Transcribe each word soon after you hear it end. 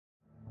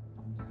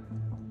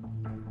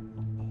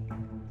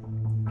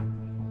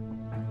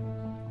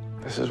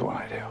This is what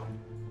I do.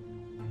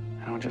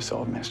 I don't just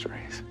solve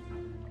mysteries.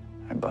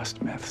 I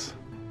bust myths.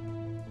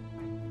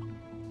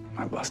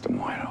 I bust them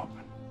wide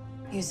open.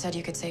 You said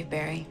you could save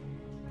Barry.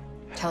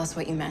 Tell us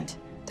what you meant,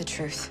 the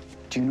truth.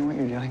 Do you know what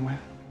you're dealing with?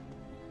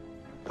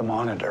 The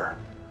Monitor.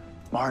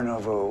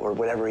 Marnovo, or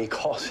whatever he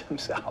calls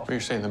himself. You're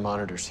saying the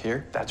Monitor's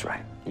here? That's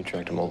right. You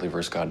tracked a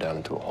multiverse god down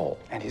into a hole.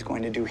 And he's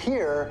going to do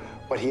here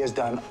what he has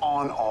done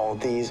on all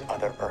these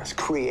other Earths.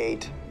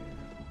 Create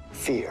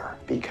fear,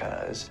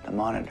 because the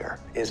Monitor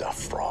is a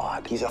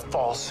fraud. He's a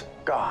false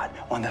god,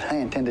 one that I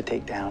intend to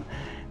take down,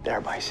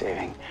 thereby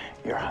saving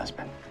your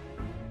husband.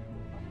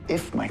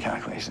 If my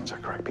calculations are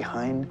correct,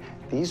 behind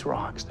these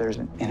rocks, there's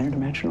an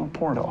interdimensional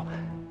portal.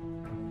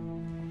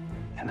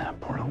 And that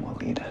portal will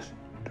lead us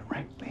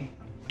directly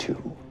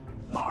to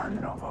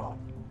Marnovo.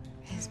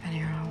 He's been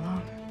here all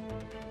along.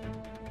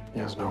 He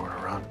has nowhere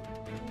to run.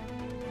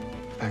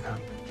 Back up.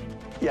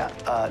 Yeah,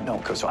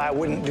 no, so I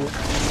wouldn't do...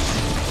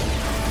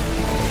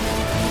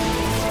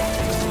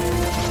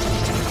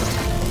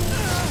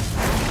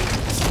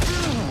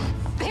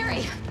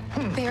 Barry!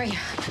 Barry,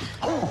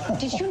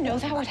 did you know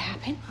that would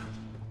happen?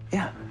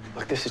 Yeah.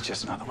 Look, this is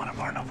just another one of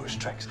Marnovo's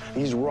tricks.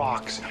 These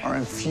rocks are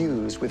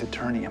infused with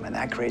Eternium, and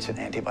that creates an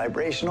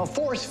anti-vibrational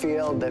force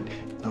field that...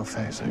 No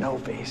phasing. No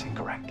phasing,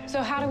 correct.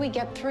 So how do we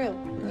get through?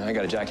 I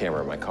got a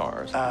jackhammer in my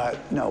car.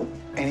 No.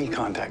 Any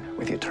contact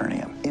with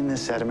Eternium in the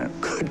sediment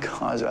could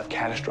cause a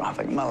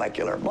catastrophic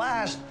molecular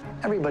blast.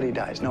 Everybody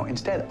dies. No,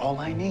 instead, all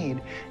I need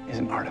is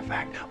an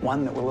artifact.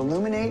 One that will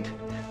illuminate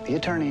the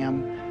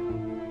Eternium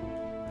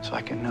so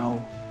I can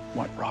know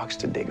what rocks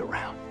to dig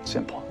around.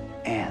 Simple.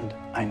 And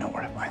I know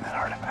where to find that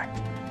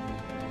artifact.